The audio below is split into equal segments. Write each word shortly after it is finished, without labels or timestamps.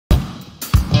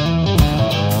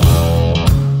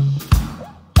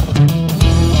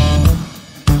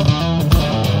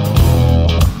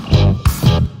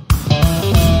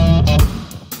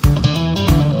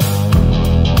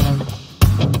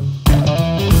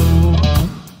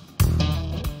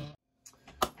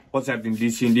What's happening,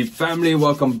 DC and Deep family?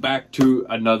 Welcome back to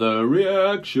another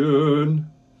reaction.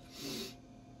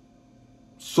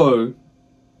 So,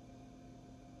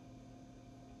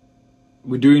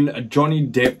 we're doing a Johnny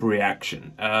Depp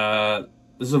reaction.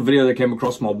 This is a video that came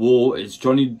across my wall. It's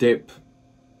Johnny Depp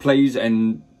plays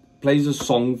a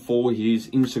song for his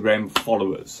Instagram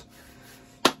followers.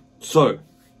 So,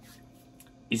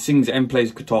 he sings and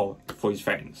plays guitar for his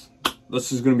fans.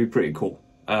 This is going to be pretty cool.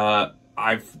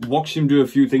 I've watched him do a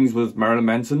few things with Marilyn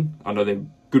Manson. I know they're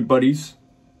good buddies.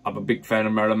 I'm a big fan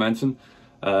of Marilyn Manson.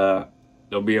 There'll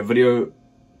be a link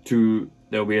to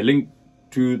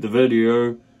the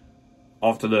video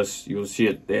after this. You'll see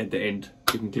it there at the end.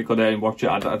 You can click on that and watch it.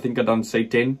 I think I done say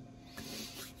 10.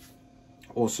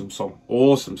 Awesome song.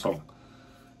 Awesome song.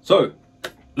 So,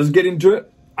 let's get into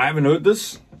it. I haven't heard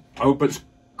this. I hope it's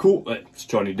cool. It's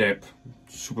Johnny Depp.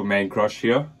 Superman crush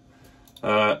here.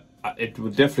 It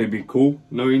would definitely be cool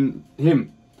knowing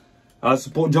him.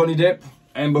 Support Johnny Depp.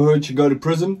 Amber Heard should go to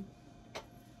prison.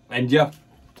 And yeah,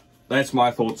 that's my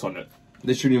thoughts on it.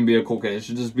 This shouldn't even be a court case. It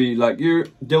should just be like, you're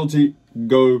guilty,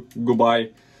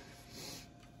 goodbye.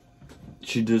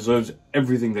 She deserves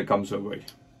everything that comes her way.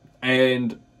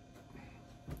 And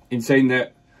in saying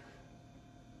that,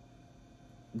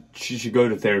 she should go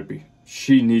to therapy.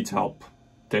 She needs help,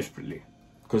 desperately.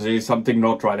 Because there's something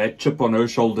not right. That chip on her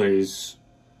shoulder is...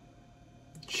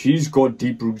 She's got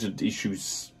deep-rooted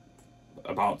issues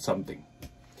about something.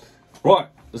 Right,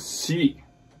 let's see.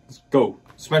 Let's go.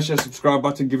 Smash that subscribe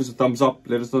button, give us a thumbs up.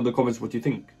 Let us know in the comments what you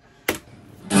think.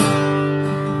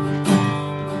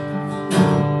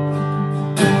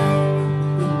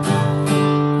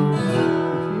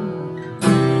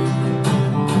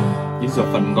 He's a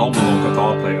phenomenal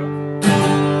guitar player.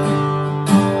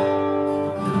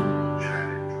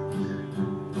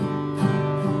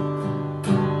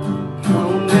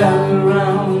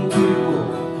 Around you,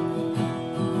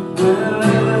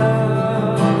 wherever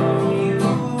you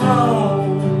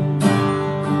roam,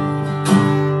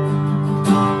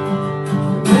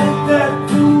 let that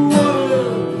cool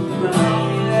world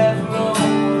round that road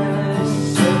and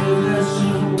settle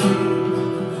soon.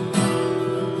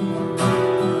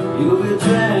 You'll be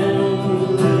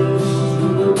dangerous to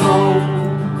the bone.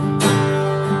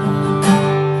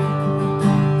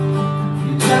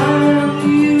 Your time to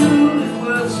you is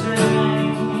worth saving.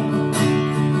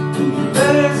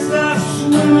 Better stop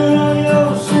swimming on your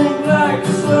sink like a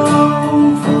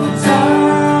stone for the times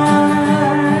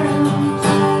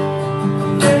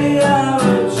they are a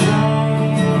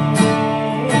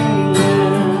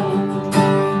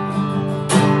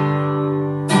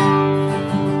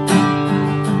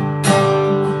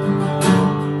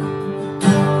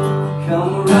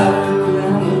come right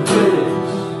around the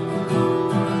place,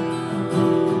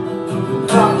 the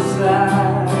dark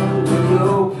side of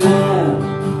your pen.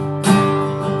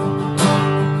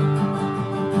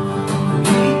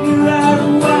 Keep your eyes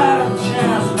wide,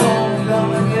 chance won't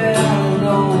come again.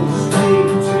 Don't speak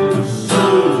too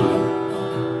soon.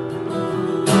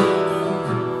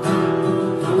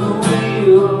 For the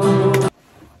wheel.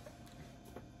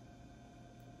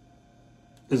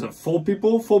 Is it 4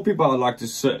 people? 4 people I'd like to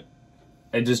sit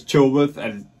and just chill with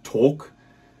and talk.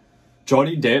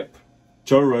 Johnny Depp,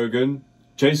 Joe Rogan,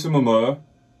 Jason Momoa,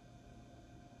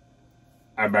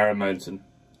 and Marilyn Manson.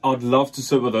 I'd love to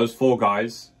sit with those 4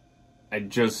 guys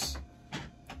and just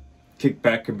kick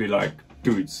back and be like,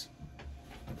 dudes.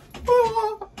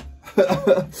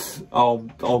 I'll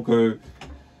go.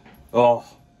 Oh,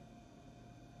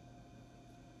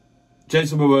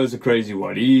 Jason Momoa is a crazy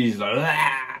one. He's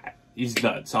like, he's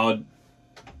nuts. And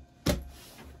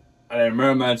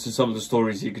Marilyn Manson, some of the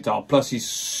stories he could tell. Plus, he's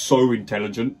so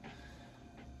intelligent.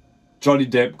 Johnny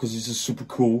Depp, because he's just super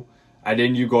cool. And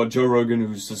then you got Joe Rogan,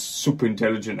 who's just super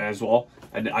intelligent as well.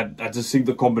 And I just think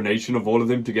the combination of all of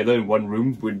them together in one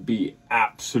room would be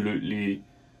absolutely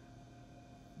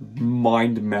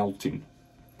mind-melting.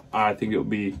 I think it would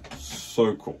be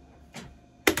so cool.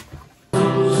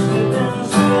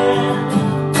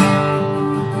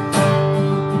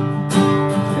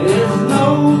 There's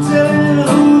no telling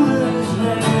who this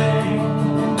name.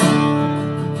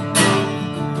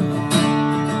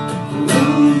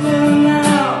 Losing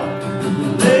out,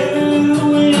 they're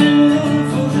waiting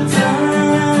for the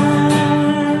times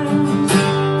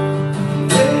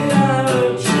they are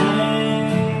a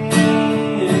change.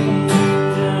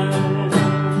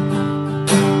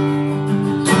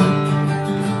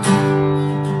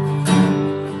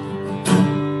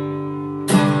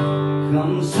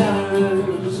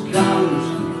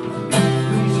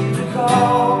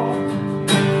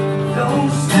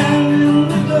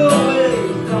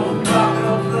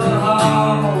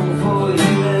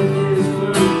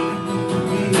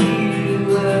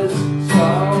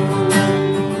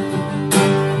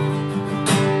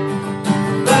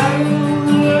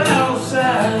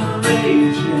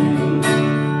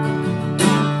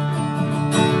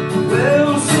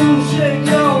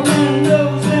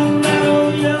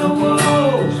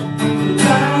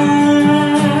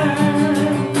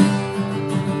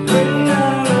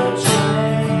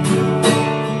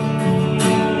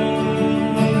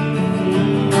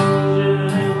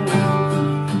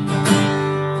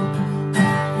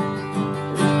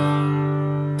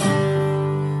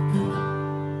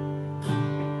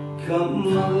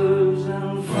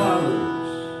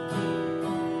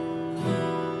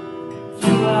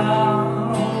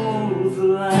 clouds the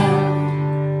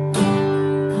land.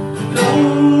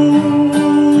 Don't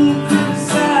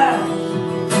criticize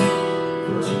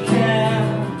what you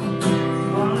can't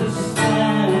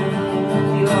understand.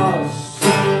 Your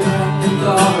sons and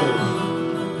daughters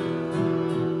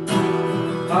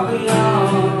are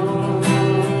beyond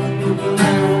your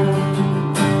command.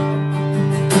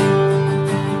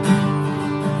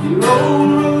 Your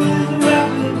old road is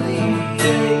rapidly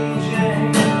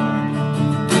aging.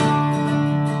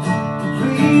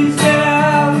 Please get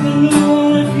out the new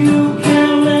one if you can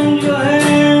lend your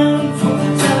hand for the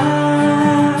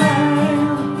time.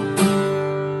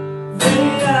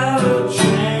 Fade out of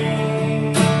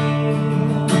change.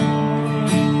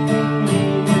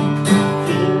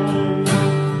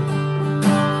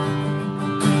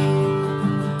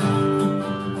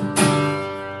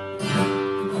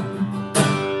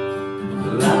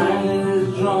 The line is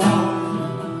drawn,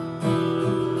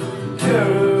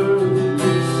 curves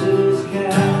is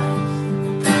cast.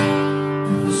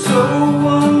 So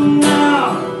one now,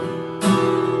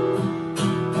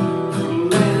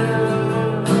 later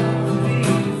be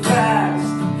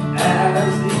fast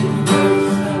as the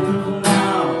person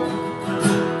now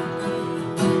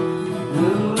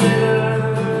will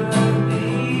later be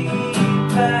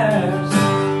past.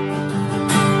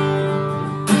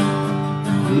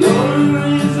 The order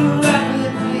is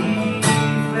rapidly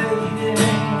fading,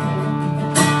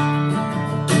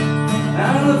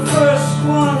 and the first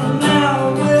one now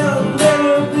will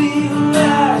later be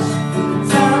last.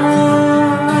 Times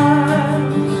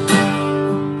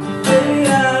they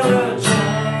are a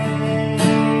change.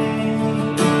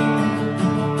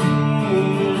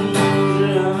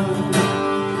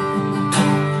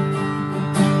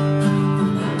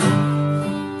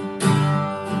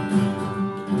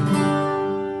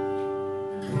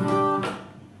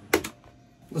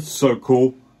 That's so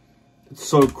cool. It's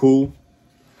so cool.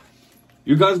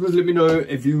 You guys must let me know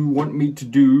if you want me to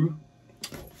do,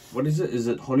 what is it? Is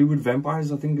it Hollywood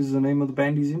Vampires, I think is the name of the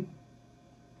band he's in?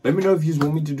 Let me know if you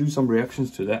want me to do some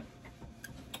reactions to that.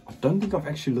 I don't think I've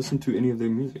actually listened to any of their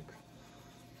music.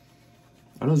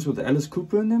 I know it's with Alice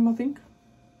Cooper in them, I think.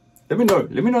 Let me know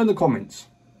in the comments.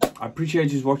 I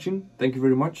appreciate you watching. Thank you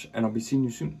very much, and I'll be seeing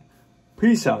you soon.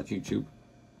 Peace out, YouTube.